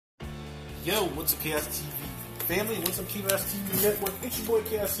Yo, what's up, Chaos TV family? What's up, Chaos TV Network? It's your boy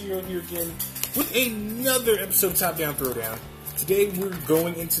Chaos Hero here again with another episode of Top Down Throwdown. Today we're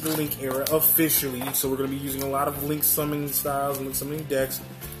going into the Link era officially, so we're going to be using a lot of Link summoning styles and Link summoning decks.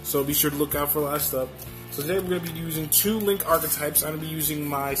 So be sure to look out for a lot of stuff. So today we're going to be using two Link archetypes. I'm going to be using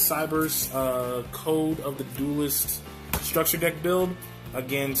my Cyber's Code of the Duelist structure deck build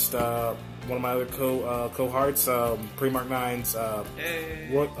against one of my other cohorts, Primarch 9's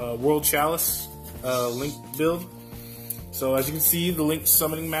World Chalice Link build. So as you can see, the Link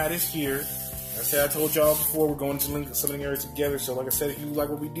summoning mat is here. I told y'all before, we're going to Link summoning area together. So like I said, if you like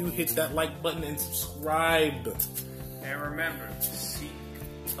what we do, hit that like button and subscribe. And remember, seek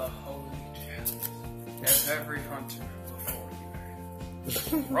a holy chalice as every hunter before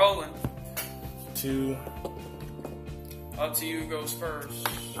you. Rolling. Two. Up to you goes first.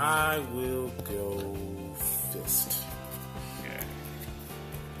 I will go fist. Okay.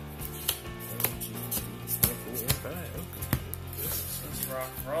 Let's rock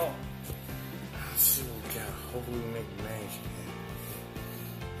and roll. Let's see what we got. Hopefully we make magic.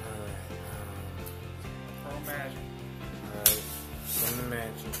 Alright. Pro magic. Alright. Some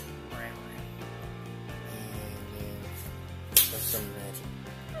magic. Ram. And then that's some magic.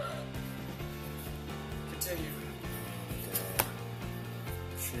 Continue.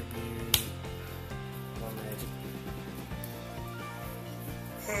 Tribute. One magic.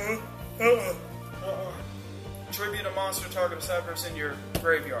 Tribute a monster target of Cyber's in your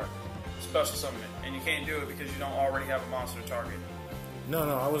graveyard. Special summon it. And you can't do it because you don't already have a monster target. No,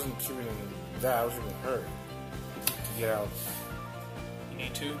 I wasn't tributing that. I was tributing her to get out. You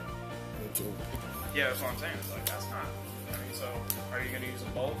need two? I need two. Yeah, that's what I'm saying. It's like, that's not. I mean, so, are you going to use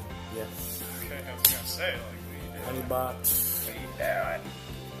them both? Yeah. Okay, I was going to say, like, what do you do? Honeybox. What do you do?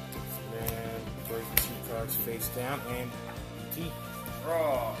 Then break the two cards face down and T.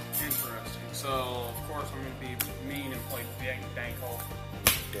 Draw. Interesting. So, of course, I'm going to be mean and play Dank Hole.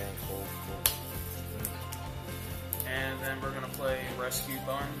 Dank Hole. And then we're going to play Rescue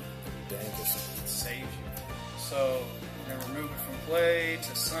Bun. Dankest. Save you. So, we're going to remove it from play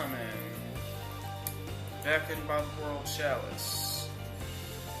to summon. Beckoned by the World Chalice.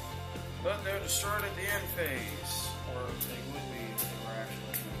 But they're destroyed at the end phase. Or they would be if they were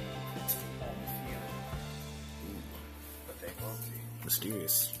actually on the field. But they won't be.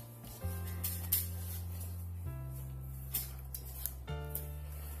 Mysterious.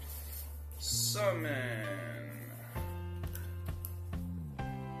 Summon.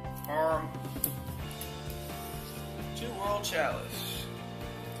 Arm. 2 World Chalice.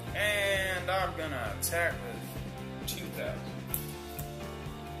 And I'm gonna attack with 2,000.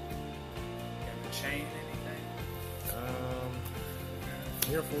 Can we chain anything?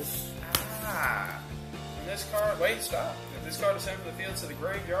 Miracles. And this card, wait, stop. If this card is sent from the field to the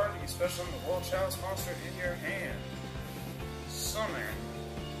graveyard, you can special summon the World Chalice monster in your hand. Summon.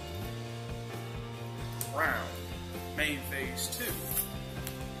 Round. Main phase 2.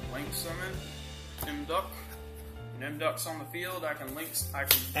 Link summon. Nimduck. Nimduck's on the field. I can.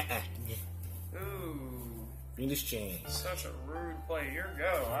 Ooh. Fiendish Chain. Such a rude play. Here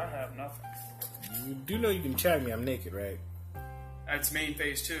go. I have nothing. You do know you can tag me. I'm naked, right? That's main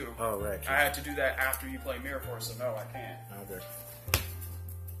phase 2. Oh, right. I had to do that after you play Mirror Force, so no, I can't. Okay.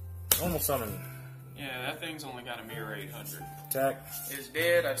 Almost summon. Yeah, that thing's only got a mere 800. Attack. It's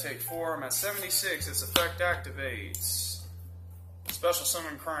dead. I take 4. I'm at 76. Its effect activates. Special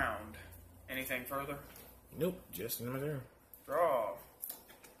summon Crowned. Anything further? Nope. Just in my turn. Draw.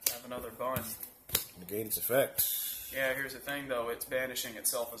 Have another bun. Negate its effect. Yeah, here's the thing though. It's banishing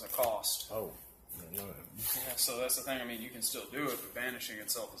itself as a cost. Oh. No. Yeah, so that's the thing. I mean, you can still do it, but banishing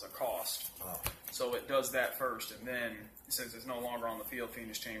itself is a cost. Oh. So it does that first, and then, since it's no longer on the field,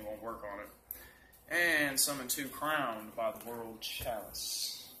 Fiendish Chain won't work on it. And summon 2 Crowned by the World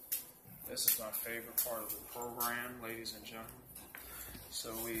Chalice. This is my favorite part of the program, ladies and gentlemen.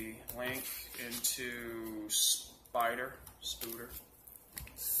 So we link into Spooter.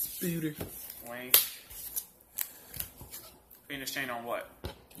 Link. Fiendish Chain on what?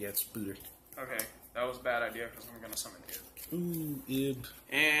 Yeah, it's Spooter. Okay, that was a bad idea because I'm going to summon Ib. Ooh, Ib.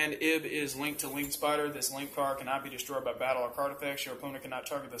 And Ib is linked to Link Spider. This link card cannot be destroyed by battle or card effects. Your opponent cannot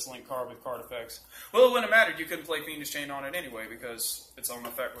target this link card with card effects. Well, it wouldn't have mattered. You couldn't play Fiendish Chain on it anyway because its own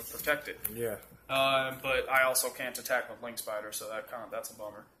effect would protect it. Yeah. But I also can't attack with Link Spider, so that's a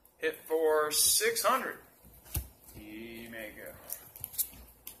bummer. Hit for 600. He may go.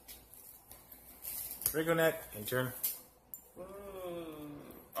 Ringo neck. In turn. Ooh.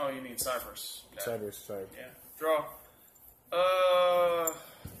 Oh, you mean Cypress. Yeah. Cypress, sorry. Yeah. Draw.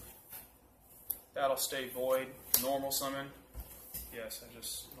 That'll stay void. Normal summon. Yes, I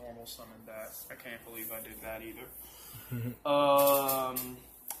just normal summoned that. I can't believe I did that either.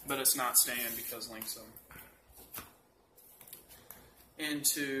 But it's not staying because Link's them.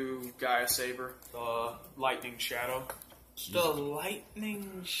 Into Gaia Saber, the Lightning Shadow. The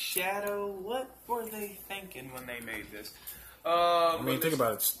Lightning Shadow? What were they thinking when they made this? Think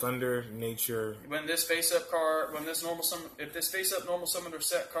about it. It's thunder, nature. When this face-up card, if this face-up normal summon or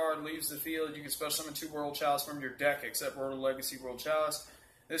set card leaves the field, you can special summon 2 World Chalice from your deck, except World Legacy World Chalice.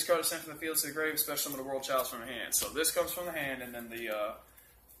 This card is sent from the field to the grave, special summon a World Chalice from the hand. So this comes from the hand, and then the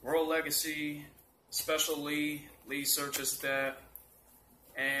World Legacy, special Lee searches that,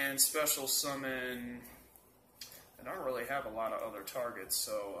 and special summon. I don't really have a lot of other targets,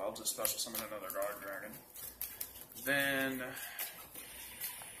 so I'll just special summon another Guard Dragon. Then,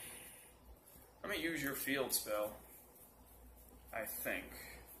 let me use your field spell, I think.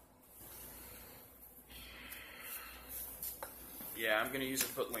 Yeah, I'm going to use it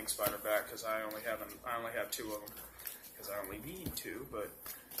to put Link Spider back, because I only have 2 of them, because I only need 2, but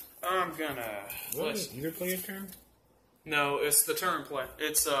I'm going to... What? You play a turn? No, it's the turn play.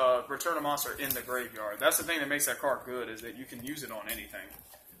 It's return a monster in the graveyard. That's the thing that makes that card good, is that you can use it on anything.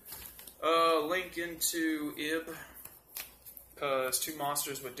 Link into Ib, because 2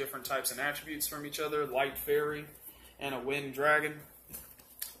 monsters with different types and attributes from each other, Light Fairy and a Wind Dragon.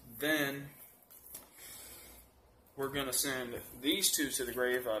 Then we're going to send these 2 to the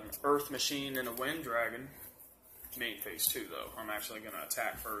grave, an Earth Machine and a Wind Dragon. Main phase 2, though. I'm actually going to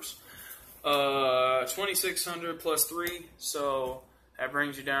attack first. 2,600 plus 3, so that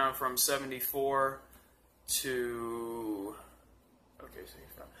brings you down from 74 to... Okay,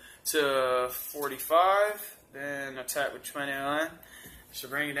 to 45, then attack with 29. So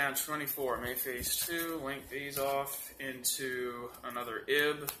bring it down to 24. Main phase 2, link these off into another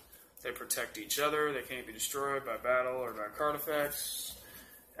Ib. They protect each other. They can't be destroyed by battle or by card effects.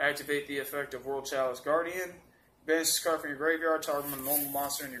 Activate the effect of World Chalice Guardian. Banish this card from your graveyard, target a normal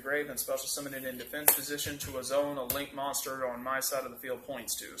monster in your grave, then special summon it in defense position to a zone a link monster on my side of the field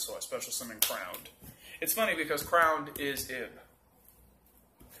points to. So I special summon Crowned. It's funny because Crowned is Ib.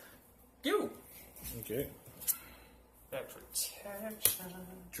 You. Okay. That protection.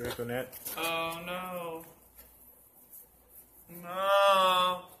 Draconet. Oh no.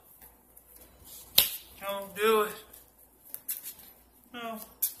 No. Don't do it. No.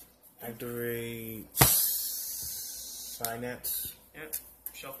 Activate Synapse. Yep.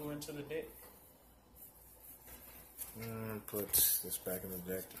 Shuffle into the deck. Put this back in the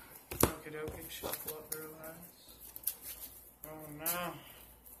deck. Okie dokie. Shuffle up real nice. Oh no.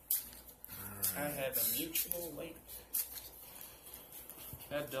 I have a mutual link.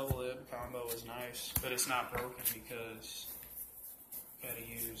 That double Ib combo is nice, but it's not broken because gotta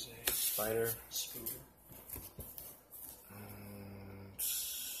use a Spider. Spooter.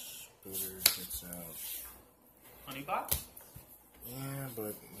 Spooter gets out. Honeybot? Yeah,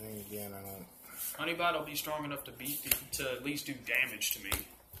 but then again, I don't. Honeybot will be strong enough to to at least do damage to me,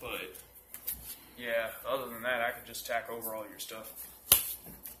 but yeah, other than that, I could just tack over all your stuff.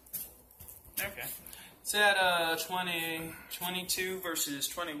 Okay. It's at 22 versus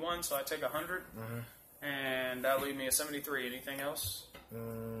 21, so I take 100. And that'll leave me at 73. Anything else?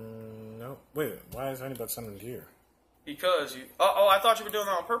 No. Wait, why is Honeybot summoned here? Because you... Oh, I thought you were doing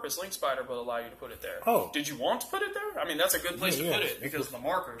that on purpose. Link Spider will allow you to put it there. Oh. Did you want to put it there? I mean, that's a good place to put it because of the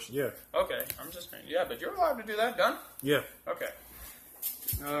markers. Yeah. Okay, I'm just... Yeah, but you're allowed to do that. Done? Yeah. Okay.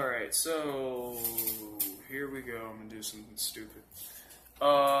 Alright, so... Here we go. I'm going to do something stupid.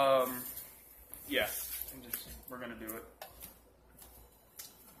 Yeah. We're going to do it.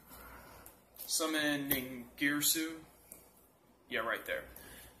 Summon Ningirsu. Yeah, right there.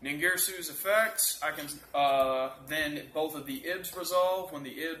 Ningirsu's effects, I can then both of the Ibs resolve. When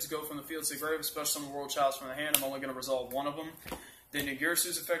the Ibs go from the field to the grave, special summon World Chalice from the hand, I'm only going to resolve one of them. Then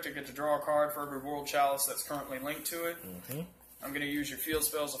Ningirsu's effect, I get to draw a card for every World Chalice that's currently linked to it. I'm going to use your field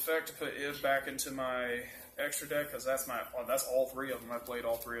spell's effect to put Ib back into my extra deck because that's all 3 of them. I played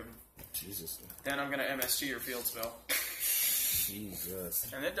all 3 of them. Jesus. Then I'm going to MST your field spell.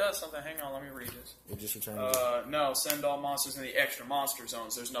 Jesus. And it does something. Hang on, let me read this. It just returned. No, send all monsters in the extra monster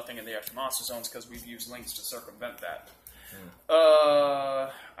zones. There's nothing in the extra monster zones because we've used links to circumvent that. I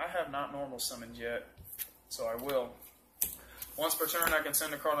have not normal summoned yet, so I will. Once per turn, I can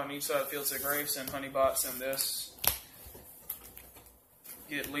send a card on each side of the field to the grave. Send Honeybot, send this.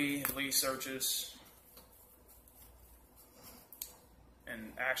 Get Lee searches.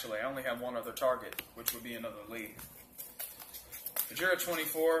 And actually, I only have one other target, which would be another Lee. But you're at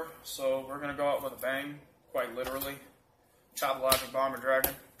 24, so we're going to go out with a bang, quite literally. Topologic Bomber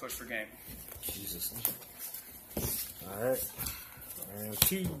Dragon, push for game. Jesus. Alright. And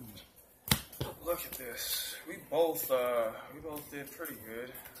 2. Look at this. We both did pretty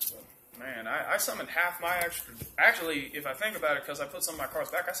good. But, man, I summoned half my extra. Actually, if I think about it, because I put some of my cards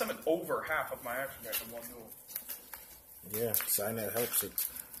back, I summoned over half of my extra deck in one duel. Yeah, sign that helps it.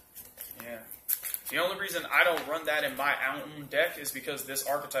 Yeah. The only reason I don't run that in my own deck is because this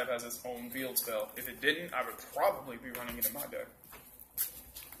archetype has its own field spell. If it didn't, I would probably be running it in my deck.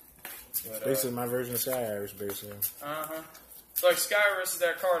 But, basically my version of Sky Iris, basically. Uh-huh. It's like Skyrus is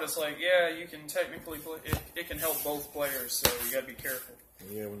that card. It's like, yeah, you can technically play it can help both players, so you gotta be careful.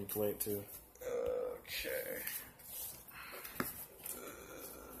 Yeah, when you play it too. Okay.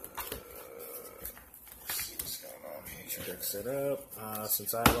 Let's see what's going on here. Deck set up.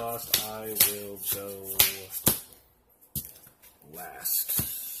 Since I lost, I will go last.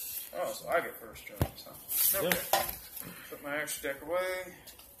 Oh, so I get first turn. So. Okay. Yeah. Put my extra deck away.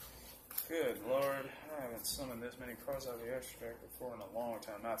 Good Lord, I haven't summoned this many cards out of the extra deck before in a long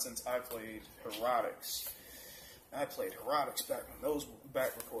time. Not since I played Herotics. I played Herotics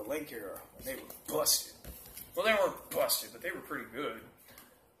back before Link era, when they were busted. Well, they weren't busted, but they were pretty good.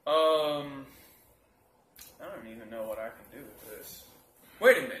 I don't even know what I can do with this.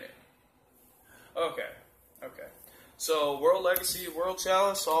 Wait a minute. Okay. So, World Legacy, World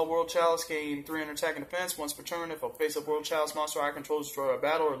Chalice. All World Chalice gain 300 attack and defense once per turn. If a face-up World Chalice monster I control is destroyed by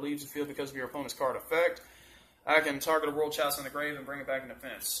battle or leaves the field because of your opponent's card effect, I can target a World Chalice in the grave and bring it back in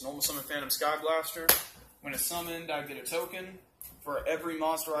defense. Normal summon Phantom Sky Blaster. When it's summoned, I get a token. For every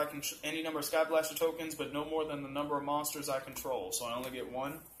monster I can, any number of Sky Blaster tokens, but no more than the number of monsters I control. So I only get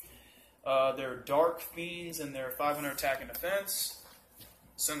 1. They're Dark Fiends and they're 500 attack and defense.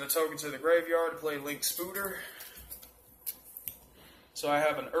 Send the token to the graveyard to play Link Spooter. So I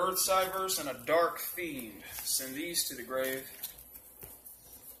have an Earth Cyverse and a Dark Fiend. Send these to the grave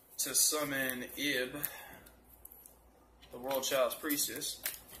to summon Ib, the World Chalice Priestess.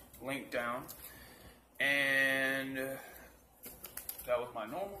 Link down. And that was my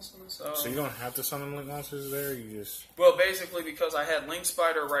normal summon. So you don't have to summon Link monsters there? You just... Well, basically, because I had Link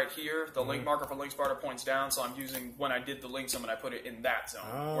Spider right here, the Link marker for Link Spider points down, so I'm using, when I did the Link summon, I put it in that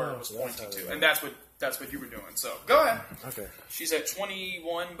zone where it was pointing to. And that's what you were doing. So, go ahead. Okay. She's at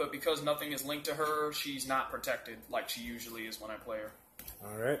 21, but because nothing is linked to her, she's not protected like she usually is when I play her.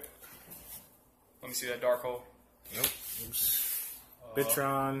 Alright. Let me see that Dark Hole. Nope. Oops.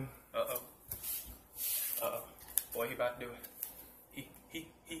 Bitron. Uh-oh. Boy, he about to do it.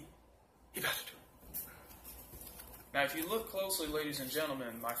 He about to do it. Now, if you look closely, ladies and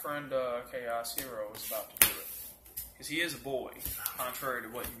gentlemen, my friend Chaos Hero is about to do it. Because he is a boy, contrary to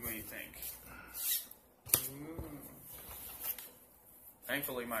what you may think.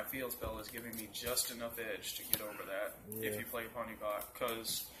 Thankfully, my field spell is giving me just enough edge to get over that if you play Ponybot,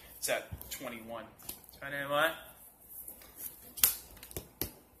 because it's at 21. 21?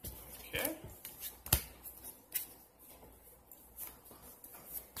 Okay.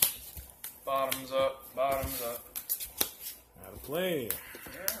 Bottoms up, bottoms up. Out of play.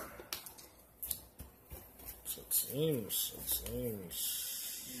 Yeah. So it seems.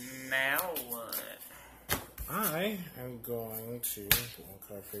 Now what? I am going to put one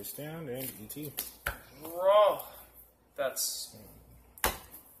card face down and ET. Raw. That's...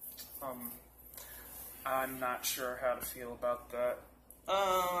 I'm not sure how to feel about that.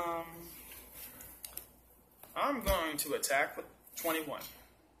 I'm going to attack with 21.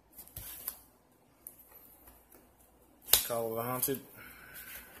 Call of the Haunted.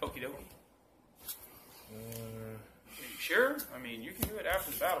 Okie dokie. Are you sure? I mean, you can do it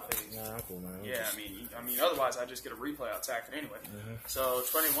after the battle phase. Nah, I'm cool, man. Yeah, I mean, otherwise I just get a replay. I'll attack it anyway. So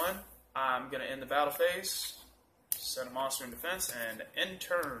 21. I'm gonna end the battle phase, set a monster in defense, and end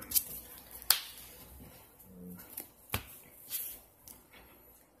turn.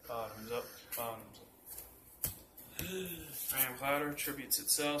 Bottoms up, bottoms up. Iron Clouder tributes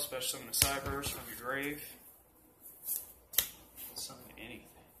itself, special summon a Cyberse from your grave. Summon anything.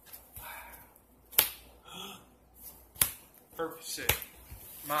 Percocet.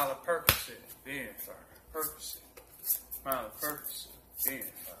 Mile of Percocet. Being fire. Percocet. Mile of Percocet. Being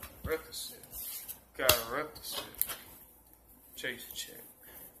fire. Percocet. Got a Percocet. Chase the check.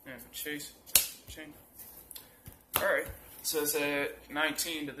 And chase check. Alright. So it's at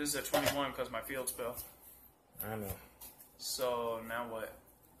 19, but this is at 21 because my field spell. I know. So now what?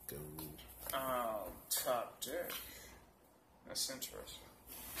 Go. Top deck. That's interesting.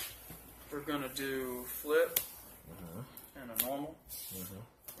 We're gonna do flip and a normal. I'm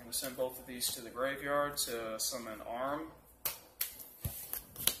gonna send both of these to the graveyard to summon Arm.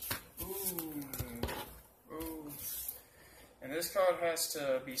 Ooh. And this card has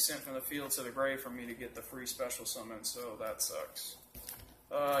to be sent from the field to the grave for me to get the free special summon, so that sucks.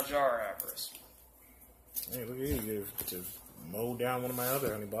 Jar Avarice. Hey, look at you. You get to mow down one of my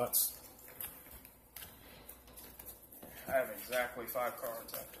other honey bots. I have exactly 5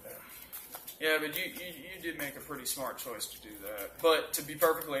 cards after that. Yeah, but you did make a pretty smart choice to do that. But to be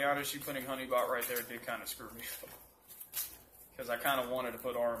perfectly honest, you putting Honeybot right there did kind of screw me up. Because I kind of wanted to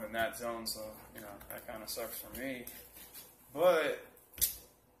put Arm in that zone, so, you know, that kind of sucks for me. But...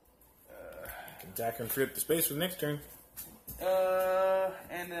 Attack and free up the space for the next turn.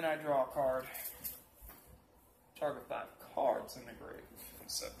 And then I draw a card. Target 5 cards in the grave,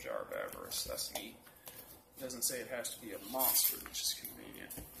 except Jar of Avarice. That's neat. Doesn't say it has to be a monster, which is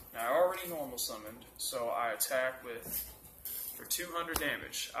convenient. Now, I already normal summoned, so I attack for 200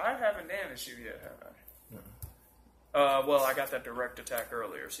 damage. I haven't damaged you yet, have I? Well, I got that direct attack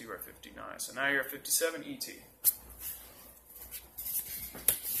earlier, so you were at 59. So now you're at 57 ET.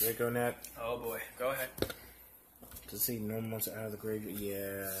 Draco Net. Oh boy, go ahead. To see normal monster out of the graveyard.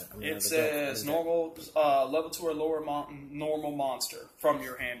 Yeah. I mean, It says normal, level 2 or lower normal monster from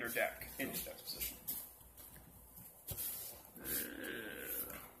your hand or deck in your deck position.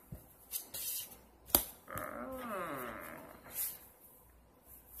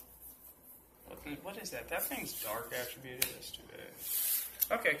 What is that? That thing's dark attributed. That's too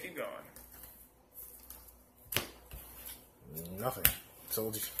bad. Okay, keep going. Nothing.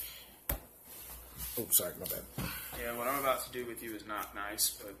 Told you. Oh, sorry, my bad. Yeah, what I'm about to do with you is not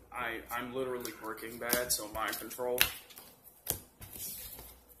nice, but I'm literally Breaking Bad, so mind control.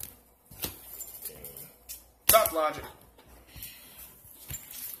 Stop logic.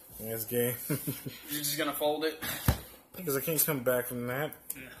 That's gay. You're just gonna fold it? Because I can't come back from that.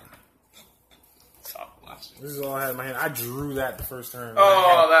 No. Stop logic. This is all I had in my hand. I drew that the first turn.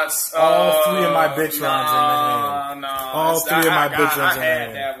 Oh, that's... all 3 of my bitch runs in the hand. No, all 3 of my bitch runs in the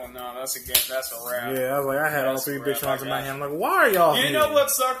hand. I had that one. No, that's a wrap. Yeah, I was like, I had all 3 bitch runs in my hand. I'm like, why are y'all You here? know what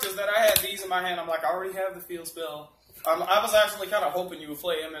sucked is that I had these in my hand. I'm like, I already have the field spell. I was actually kind of hoping you would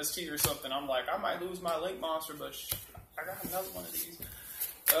play MST or something. I'm like, I might lose my Link monster, but I got another one of these.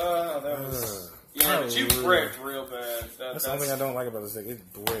 That was... Yeah, but you bricked real bad. That's the only thing I don't like about this deck.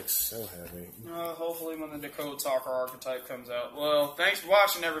 It bricks so heavy. Hopefully when the Decode Talker archetype comes out. Well, thanks for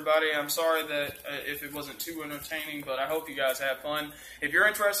watching, everybody. I'm sorry that if it wasn't too entertaining, but I hope you guys had fun. If you're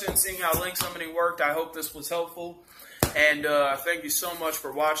interested in seeing how Link Summoning worked, I hope this was helpful. And thank you so much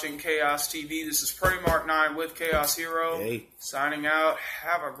for watching Chaos TV. This is Prey Mark 9 with Chaos Hero. Hey. Signing out.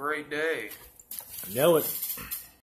 Have a great day. Know it.